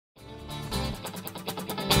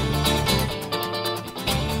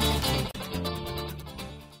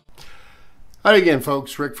Hi again,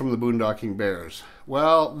 folks. Rick from the Boondocking Bears.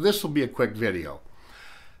 Well, this will be a quick video.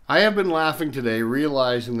 I have been laughing today,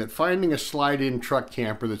 realizing that finding a slide-in truck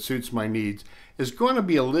camper that suits my needs is going to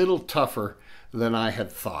be a little tougher than I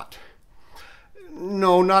had thought.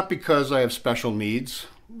 No, not because I have special needs,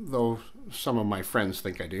 though some of my friends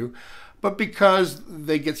think I do, but because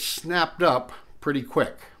they get snapped up pretty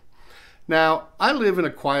quick. Now, I live in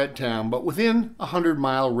a quiet town, but within a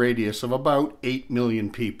 100-mile radius of about 8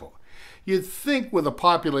 million people. You'd think with a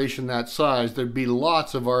population that size, there'd be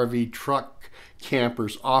lots of RV truck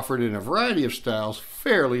campers offered in a variety of styles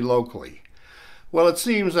fairly locally. Well, it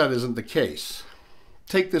seems that isn't the case.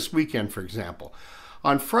 Take this weekend, for example.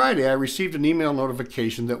 On Friday, I received an email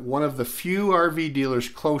notification that one of the few RV dealers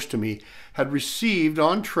close to me had received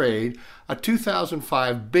on trade a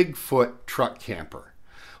 2005 Bigfoot truck camper.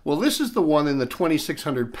 Well, this is the one in the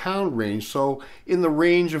 2,600 pound range, so in the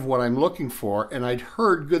range of what I'm looking for, and I'd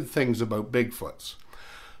heard good things about Bigfoots.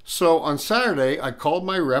 So on Saturday, I called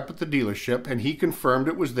my rep at the dealership, and he confirmed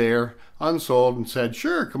it was there, unsold, and said,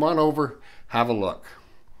 sure, come on over, have a look.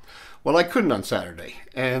 Well, I couldn't on Saturday,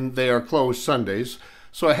 and they are closed Sundays,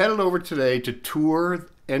 so I headed over today to tour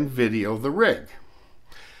and video the rig.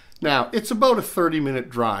 Now, it's about a 30-minute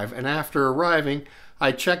drive, and after arriving,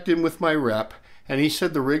 I checked in with my rep, and he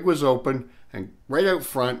said the rig was open and right out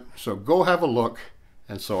front, so go have a look,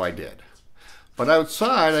 and so I did. But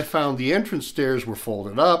outside, I found the entrance stairs were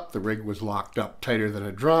folded up, the rig was locked up tighter than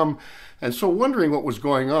a drum, and so wondering what was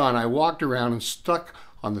going on, I walked around and stuck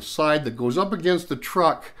on the side that goes up against the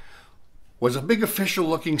truck was a big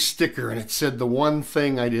official-looking sticker, and it said the one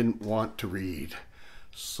thing I didn't want to read: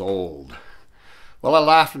 sold. Well, I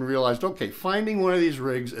laughed and realized, okay, finding one of these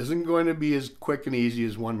rigs isn't going to be as quick and easy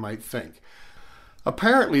as one might think.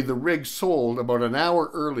 Apparently, the rig sold about an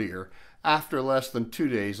hour earlier after less than 2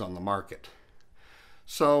 days on the market.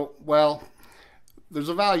 So, well, there's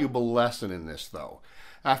a valuable lesson in this, though.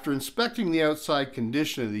 After inspecting the outside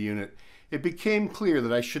condition of the unit, it became clear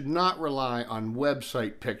that I should not rely on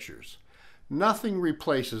website pictures. Nothing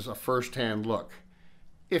replaces a first-hand look,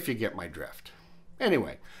 if you get my drift.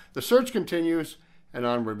 Anyway, the search continues, and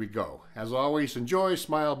onward we go. As always, enjoy,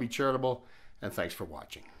 smile, be charitable, and thanks for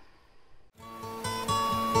watching.